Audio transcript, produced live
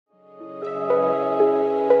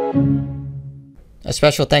A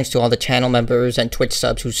special thanks to all the channel members and Twitch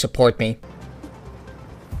subs who support me.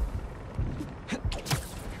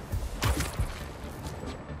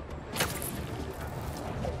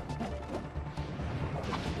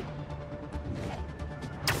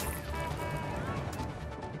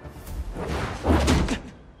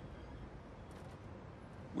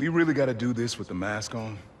 We really gotta do this with the mask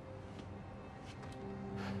on?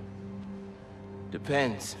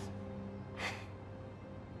 Depends.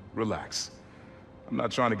 Relax. I'm not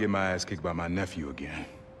trying to get my ass kicked by my nephew again.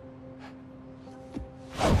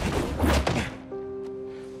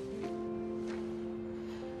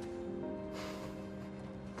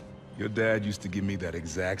 Your dad used to give me that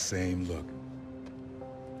exact same look.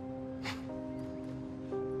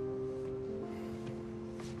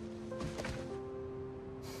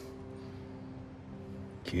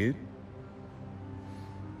 Kid?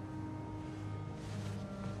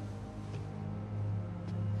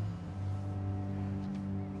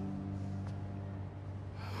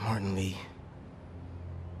 Martin Lee.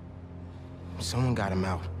 Someone got him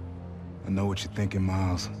out. I know what you're thinking,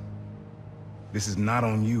 Miles. This is not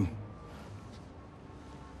on you.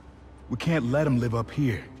 We can't let him live up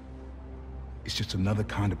here. It's just another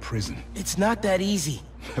kind of prison. It's not that easy.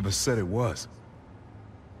 Never said it was.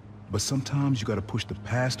 But sometimes you gotta push the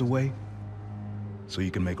past away so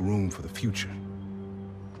you can make room for the future.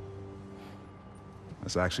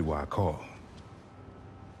 That's actually why I called.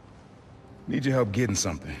 Need your help getting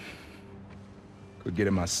something. Could get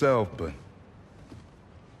it myself, but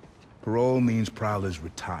parole means Prowler's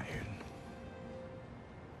retired.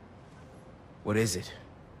 What is it?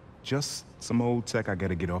 Just some old tech I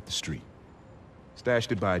gotta get off the street.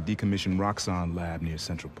 Stashed it by a decommissioned Roxxon lab near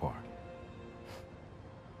Central Park.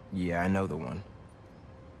 Yeah, I know the one.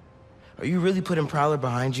 Are you really putting Prowler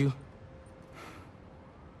behind you?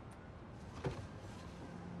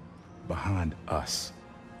 Behind us.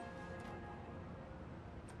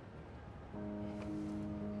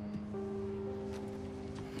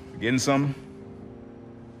 You getting something?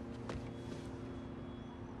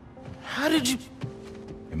 How did you...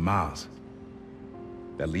 Hey, Miles.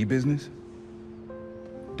 That Lee business?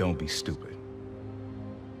 Don't be stupid.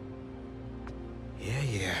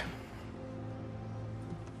 Yeah.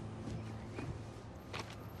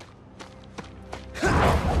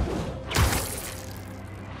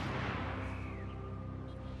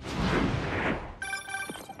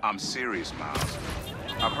 I'm serious, Miles.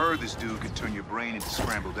 I've heard this dude could turn your brain into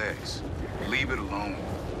scrambled eggs. Leave it alone.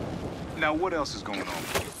 Now, what else is going on?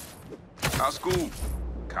 How's school?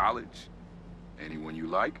 College? Anyone you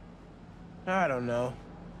like? I don't know.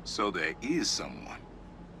 So there is someone.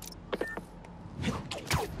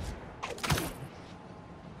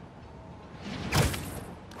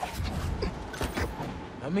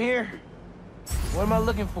 I'm here. What am I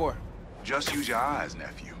looking for? Just use your eyes,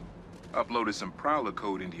 nephew. Uploaded some Prowler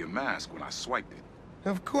code into your mask when I swiped it.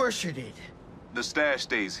 Of course you did. The stash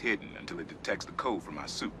stays hidden until it detects the code from my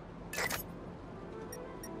suit.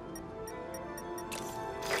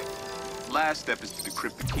 Last step is to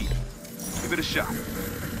decrypt the key. Give it a shot.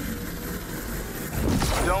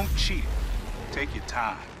 Don't cheat it. Take your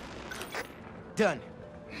time. Done.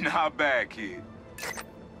 Not bad, kid.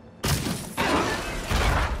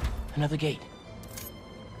 Another gate.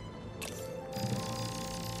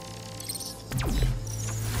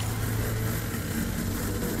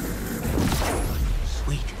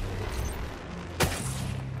 Sweet.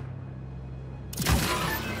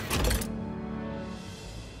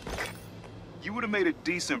 You would have made a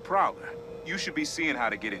decent Prowler. You should be seeing how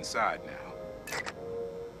to get inside now.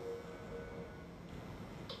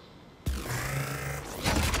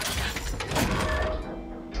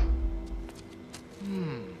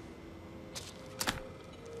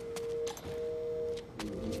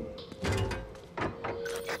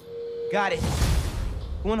 Got it.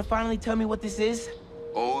 You wanna finally tell me what this is?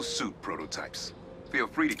 Old suit prototypes. Feel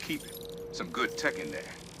free to keep it. Some good tech in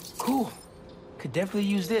there. Cool. Could definitely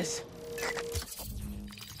use this.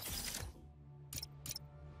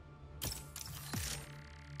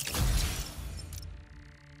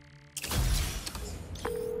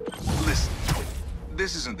 Listen,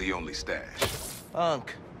 this isn't the only stash.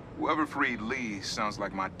 Unk. Whoever freed Lee sounds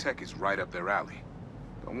like my tech is right up their alley.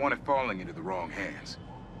 Don't want it falling into the wrong hands.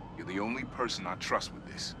 You're the only person I trust with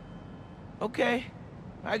this. Okay.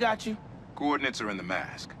 I got you. Coordinates are in the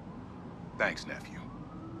mask. Thanks, nephew.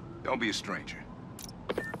 Don't be a stranger.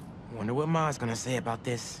 Wonder what Ma's gonna say about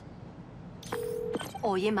this.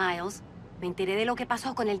 Oye, Miles, me enteré de lo que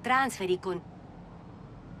pasó con el transfer y con...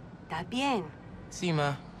 ¿Estás bien? Sí,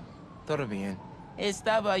 ma. Todo bien.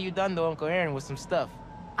 Estaba ayudando a Uncle Aaron with some stuff.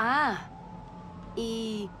 Ah.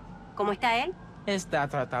 ¿Y cómo está él? Está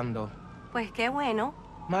tratando. Pues qué bueno.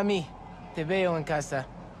 Mami, te veo en casa.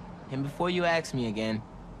 And before you ask me again,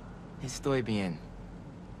 estoy bien.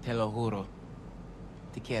 Te lo juro.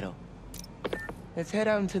 Te quiero. Let's head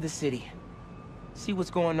out into the city. See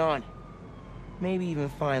what's going on. Maybe even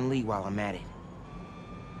find Lee while I'm at it.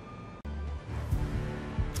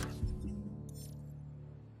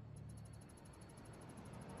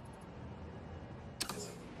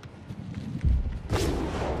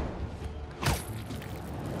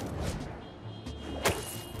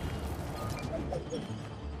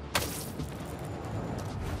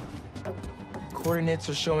 Coordinates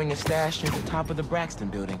are showing a stash near the top of the Braxton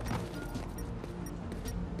building.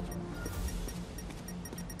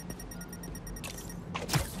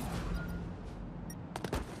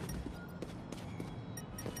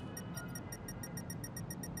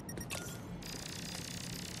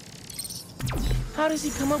 How does he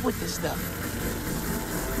come up with this stuff?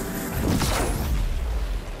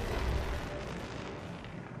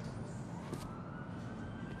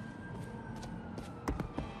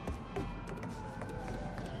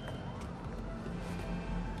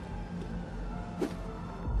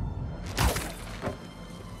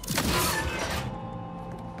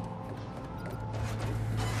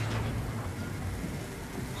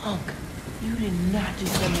 Hunk, you did not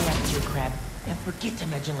just send me after your crap and forget to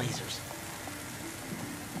mention lasers.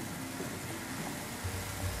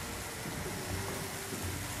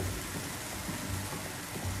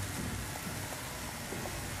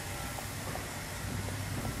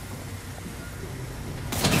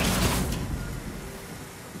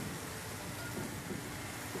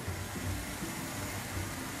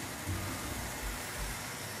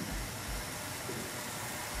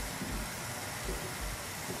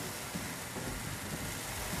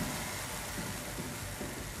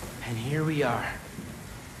 And here we are.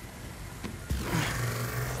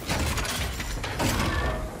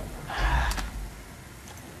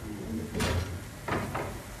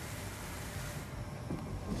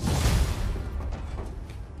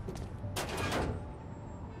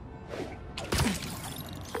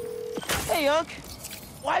 Hey, Unc.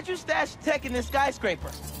 Why'd you stash tech in this skyscraper?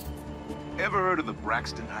 Ever heard of the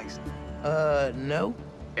Braxton heist? No.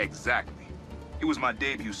 Exactly. It was my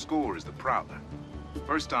debut score as the Prowler.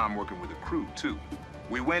 First time working with a crew, too.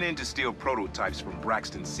 We went in to steal prototypes from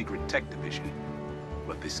Braxton's secret tech division.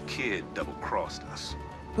 But this kid double-crossed us.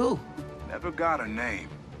 Who? Never got her name.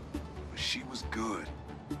 But she was good.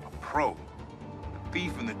 A pro. A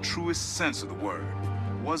thief in the truest sense of the word.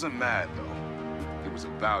 Wasn't mad, though. It was a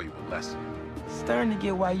valuable lesson. Starting to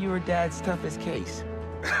get why you were Dad's toughest case.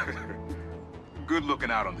 Good looking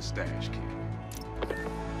out on the stash, kid.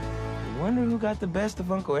 I wonder who got the best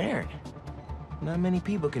of Uncle Aaron. Not many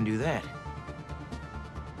people can do that.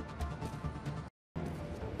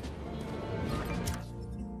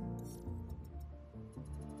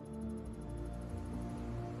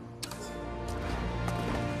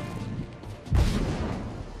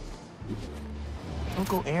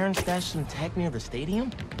 Uncle Aaron stashed some tech near the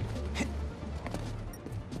stadium?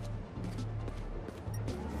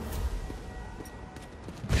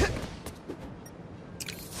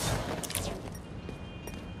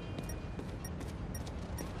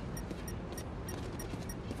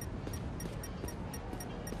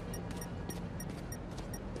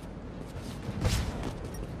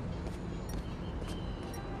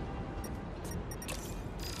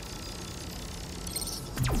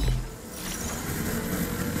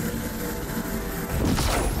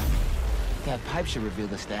 That pipe should reveal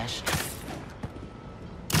the stash.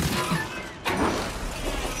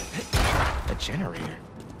 A generator.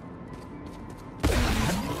 It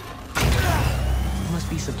must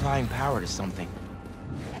be supplying power to something.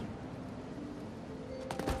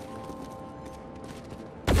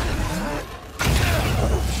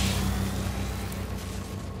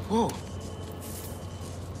 Whoa.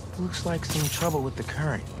 Looks like some trouble with the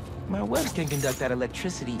current. My webs can conduct that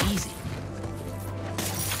electricity easy.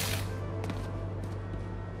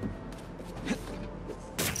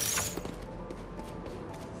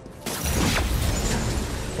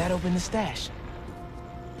 That opened the stash.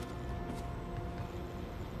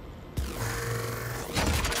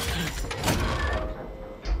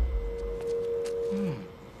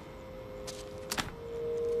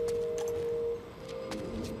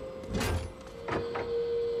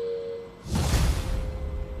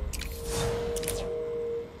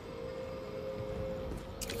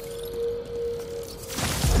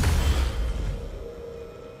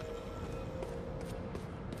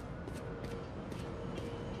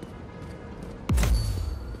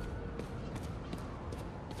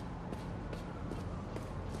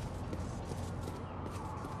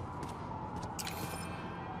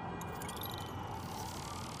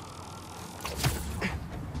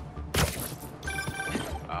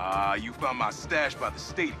 You found my stash by the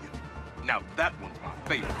stadium. Now that one's my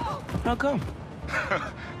favorite. How come?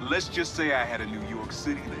 Let's just say I had a New York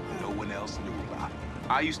City that no one else knew about.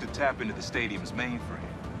 I used to tap into the stadium's mainframe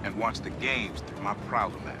and watch the games through my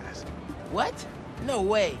Prowler mask. What? No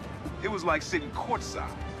way. It was like sitting courtside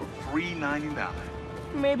for $3.99.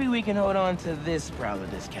 Maybe we can hold on to this Prowler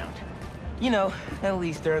discount. You know, at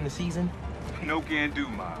least during the season. No can do,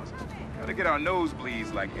 Miles. Gotta get our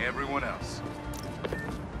nosebleeds like everyone else.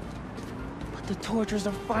 But the tortures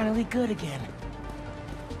are finally good again.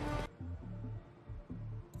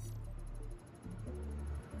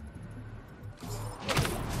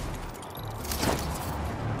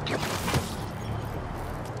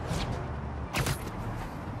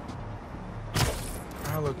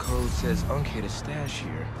 Prowler code says uncated stash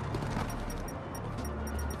here.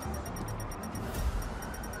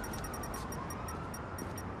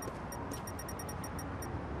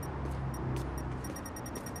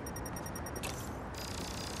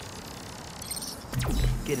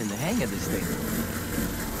 Getting the hang of this thing.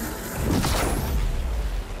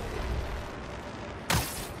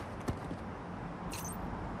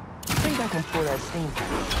 I think I can pull that steam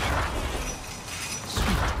through.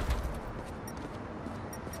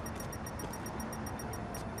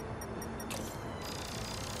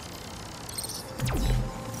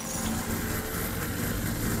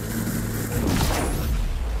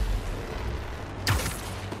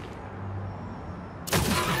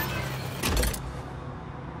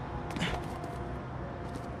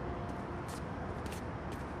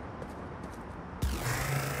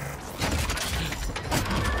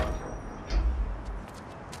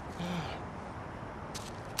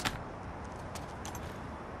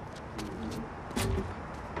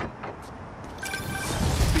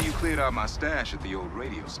 Cleared out my stash at the old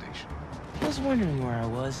radio station. I was wondering where I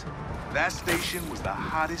was. That station was the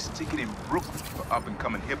hottest ticket in Brooklyn for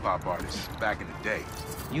up-and-coming hip-hop artists back in the day.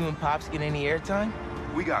 You and Pops get any airtime?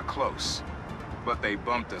 We got close, but they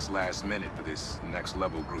bumped us last minute for this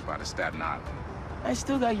next-level group out of Staten Island. I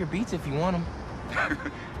still got your beats if you want them.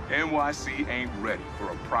 NYC ain't ready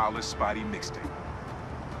for a Prowler Spidey mixtape.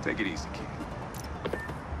 Take it easy, kid.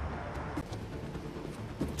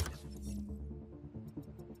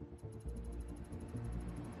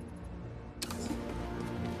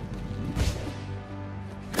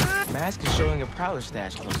 Mask is showing a Prowler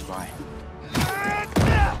stash close by.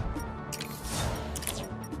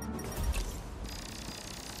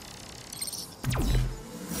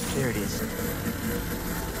 There it is.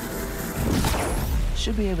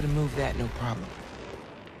 Should be able to move that, no problem.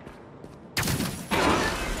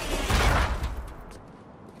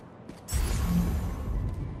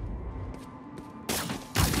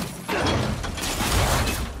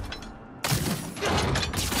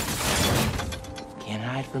 Can't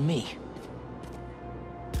hide from me.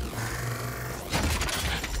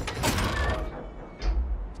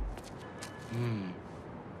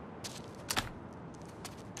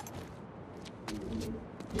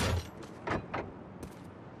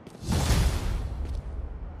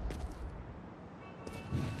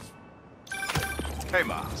 Hey,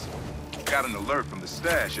 Miles. Got an alert from the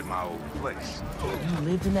stash at my old place. You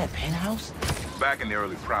lived in that penthouse? Back in the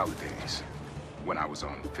early Prowler days, when I was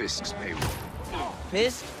on Fisk's payroll.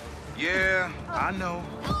 Fisk? Yeah, I know.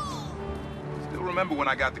 Still remember when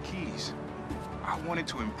I got the keys. I wanted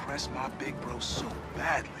to impress my big bro so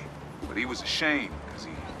badly, but he was ashamed because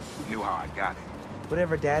he knew how I got it.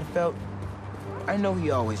 Whatever Dad felt, I know he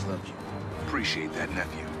always loved you. Appreciate that,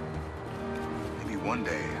 nephew. Maybe one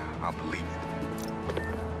day I'll believe it.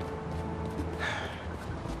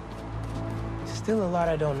 Still a lot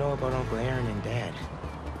I don't know about Uncle Aaron and Dad.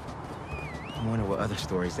 I wonder what other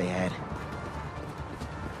stories they had.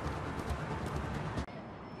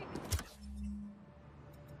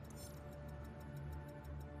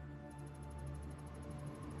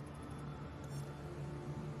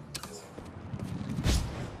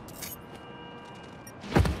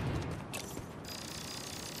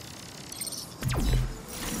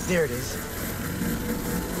 There it is.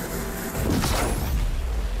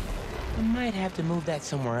 I might have to move that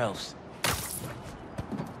somewhere else.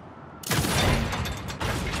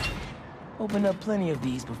 Opened up plenty of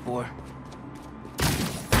these before.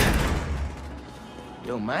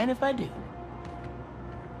 Don't mind if I do.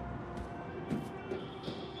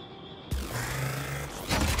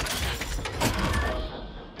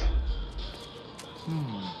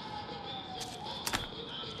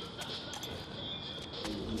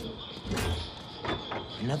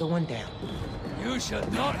 Another one down. You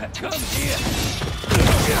should not have come here.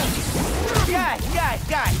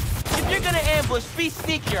 Guys! If you're gonna ambush, be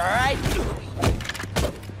sneakier, all right?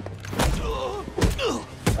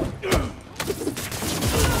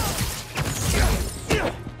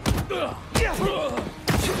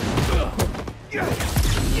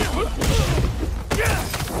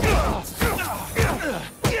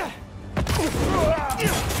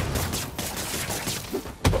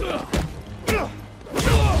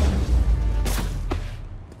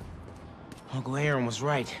 Uncle Aaron was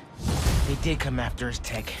right. They did come after his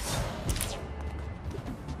tech.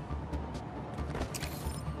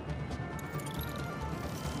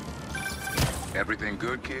 Everything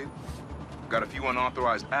good, kid? Got a few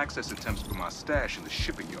unauthorized access attempts for my stash in the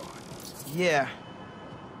shipping yard. Yeah.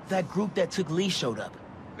 That group that took Lee showed up.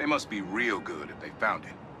 They must be real good if they found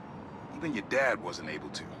it. Even your dad wasn't able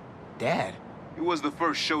to. Dad? It was the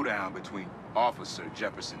first showdown between Officer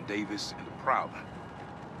Jefferson Davis and the Prowler.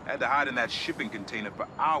 Had to hide in that shipping container for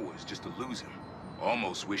hours just to lose him.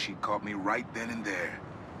 Almost wish he'd caught me right then and there.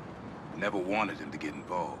 Never wanted him to get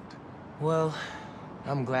involved. Well,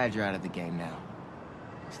 I'm glad you're out of the game now.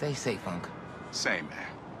 Stay safe, Unc. Same, man.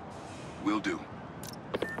 Will do.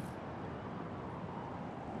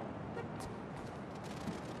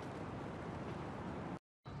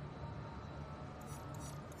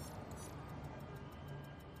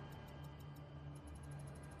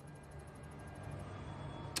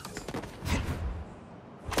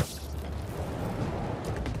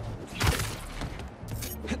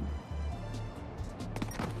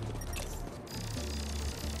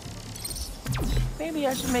 Maybe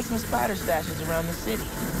I should make some spider stashes around the city.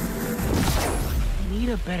 Need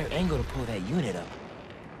a better angle to pull that unit up.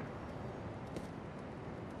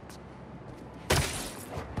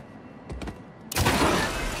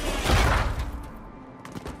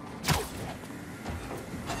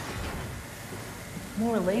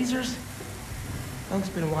 More lasers? Unc's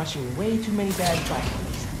been watching way too many bad fight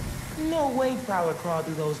movies. No way Prowler crawled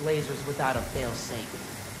through those lasers without a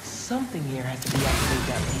fail-safe. Something here has to deactivate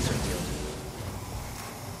that laser field.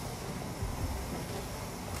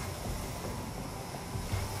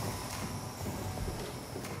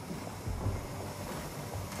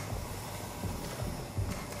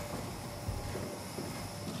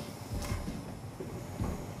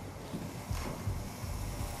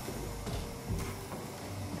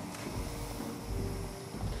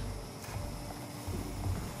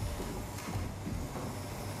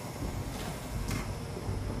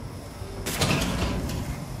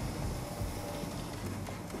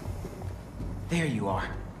 There you are.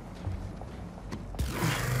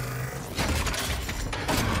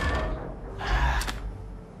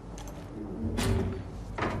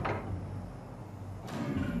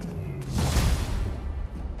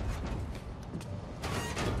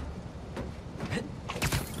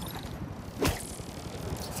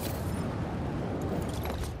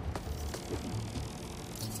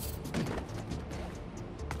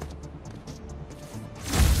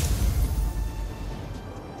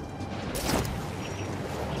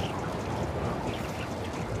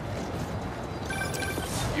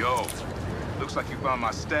 Yo, looks like you found my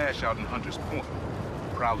stash out in Hunter's Point.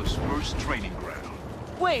 Prowler's first training ground.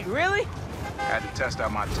 Wait, really? Had to test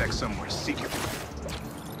out my tech somewhere secret.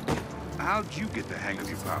 How'd you get the hang of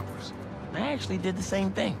your powers? I actually did the same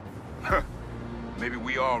thing. Maybe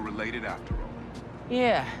we all related after all.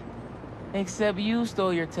 Yeah. Except you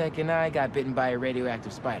stole your tech and I got bitten by a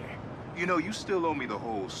radioactive spider. You know, you still owe me the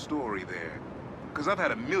whole story there. Because I've had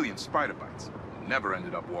a million spider bites. Never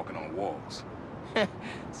ended up walking on walls.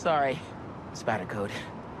 Sorry. Spider code.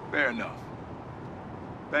 Fair enough.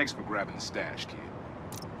 Thanks for grabbing the stash, kid.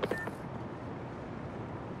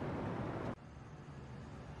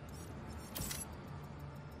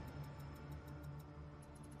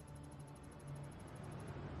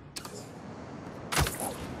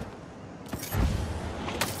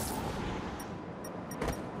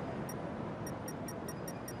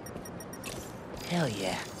 Hell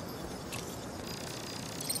yeah.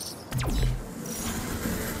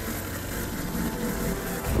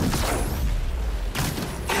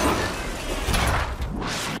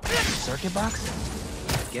 Circuit box?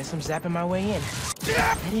 Guess I'm zapping my way in.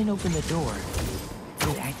 I didn't open the door.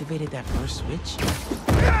 It activated that first switch.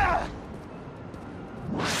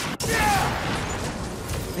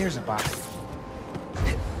 There's a box.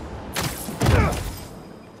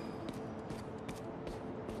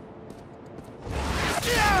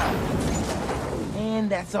 And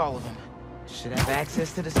that's all of them. Should have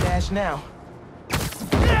access to the stash now.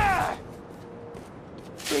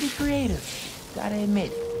 Pretty creative, gotta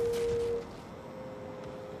admit.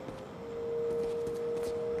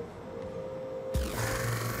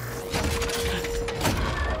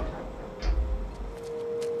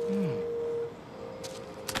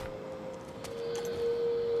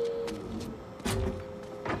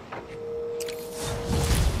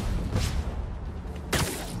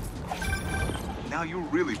 Now you're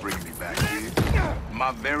really bringing me back, kid.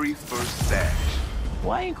 My very first stash.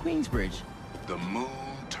 Why in Queensbridge? The Moon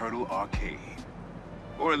Turtle Arcade.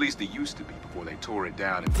 Or at least it used to be before they tore it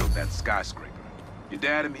down and built that skyscraper. Your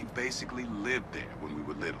dad and me basically lived there when we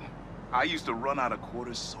were little. I used to run out of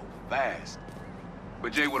quarters so fast.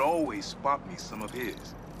 But Jay would always spot me some of his.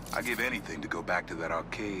 I'd give anything to go back to that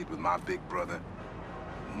arcade with my big brother.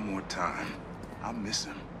 One more time. I'll miss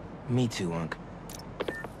him. Me too, Unc.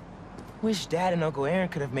 Wish Dad and Uncle Aaron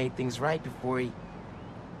could have made things right before he...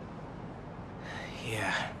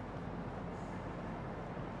 Yeah.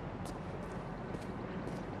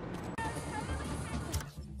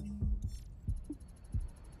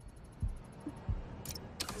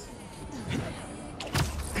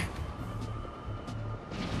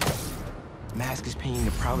 Mask is pinging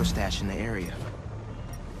the Prowler stash in the area.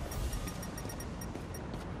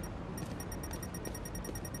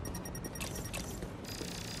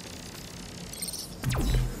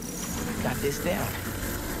 Got this down.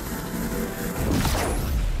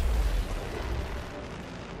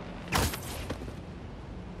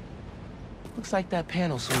 Looks like that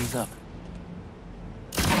panel swings up.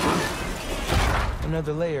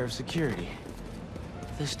 Another layer of security.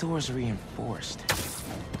 This door's reinforced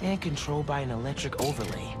and controlled by an electric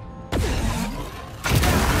overlay.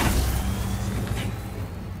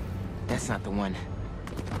 That's not the one.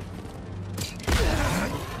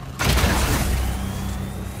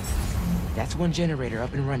 That's one generator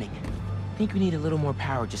up and running. Think we need a little more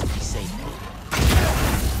power just to be safe.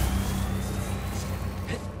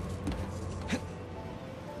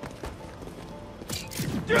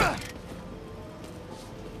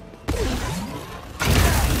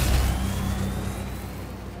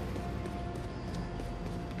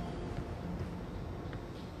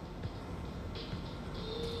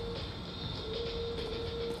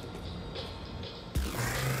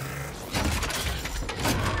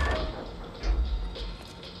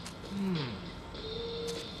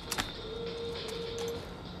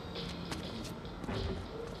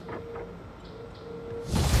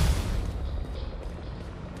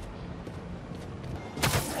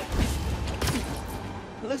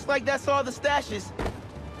 Looks like that's all the stashes.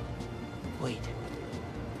 Wait,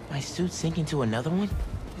 my suit's sinking to another one?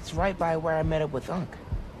 It's right by where I met up with Unc.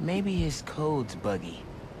 Maybe his code's buggy.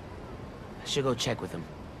 I should go check with him.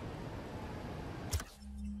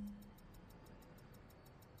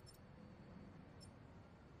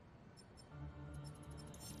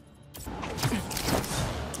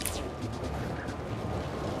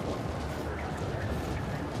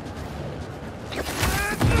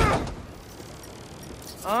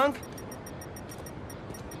 Unc?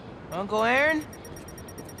 Uncle Aaron?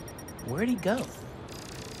 Where'd he go?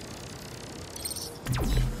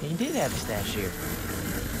 He did have a stash here.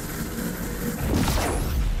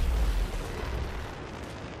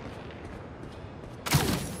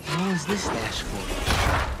 What was this stash for?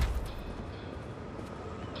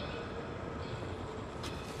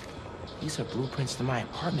 These are blueprints to my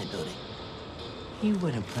apartment building. He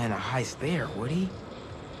wouldn't plan a heist there, would he?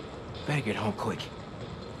 Better get home quick.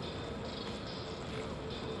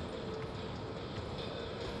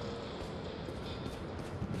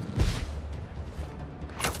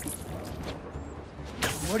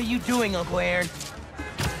 What are you doing, Uncle Aaron?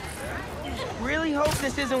 Really hope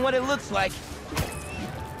this isn't what it looks like.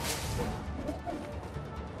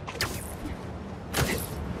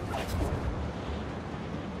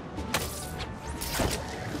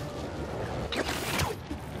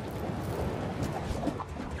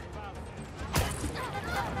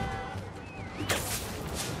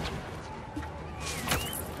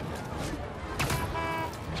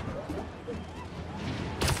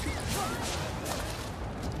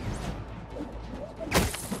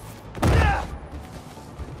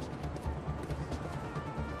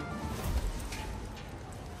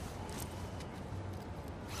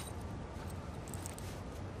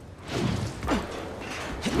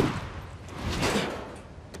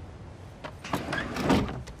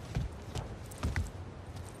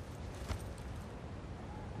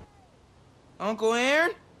 Uncle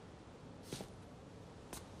Aaron?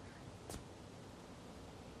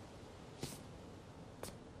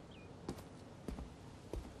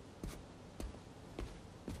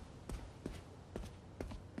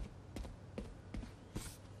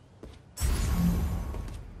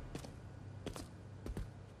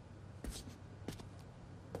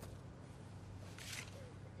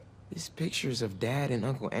 These pictures of Dad and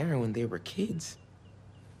Uncle Aaron when they were kids.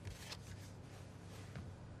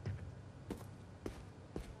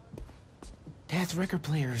 Dad's record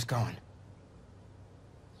player is gone.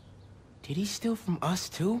 Did he steal from us,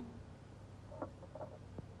 too?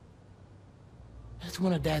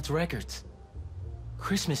 one of Dad's records.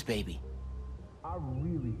 Christmas Baby. I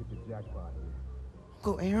really hit the jackpot here.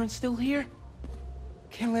 Uncle Aaron's still here?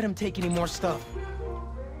 Can't let him take any more stuff.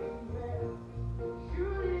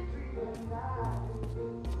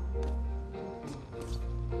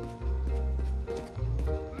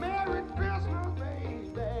 Merry Christmas,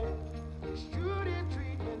 baby. Should it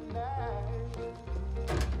treat me nice?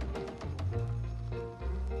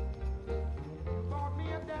 Bought me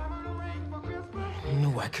a diamond ring for Christmas. I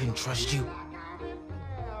knew I couldn't trust you.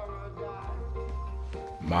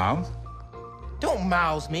 Miles? Don't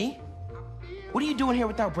mouse me. What are you doing here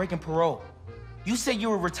without breaking parole? You said you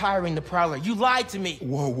were retiring the Prowler. You lied to me.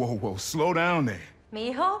 Whoa. Slow down there.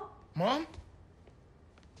 Mijo? Mom?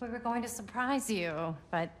 We were going to surprise you,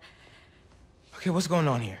 but Okay, what's going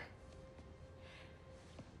on here?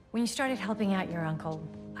 when you started helping out your uncle,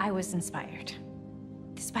 I was inspired.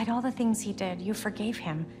 Despite all the things he did, you forgave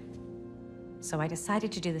him. So I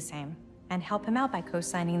decided to do the same and help him out by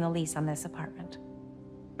co-signing the lease on this apartment.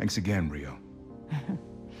 Thanks again, Rio.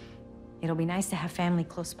 It'll be nice to have family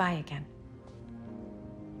close by again.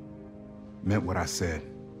 Meant what I said.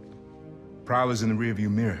 Prowler's in the rearview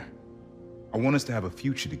mirror. I want us to have a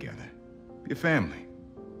future together. Be a family.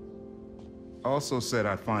 I also said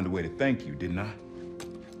I'd find a way to thank you, didn't I?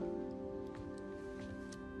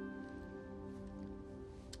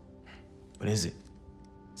 What is it?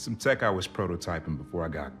 Some tech I was prototyping before I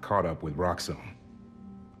got caught up with Roxxon.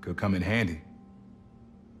 Could come in handy.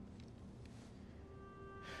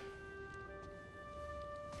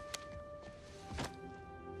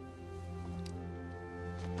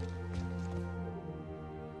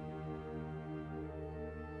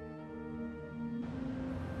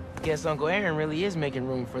 Guess Uncle Aaron really is making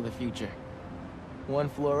room for the future. One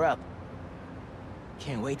floor up.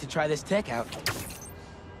 Can't wait to try this tech out.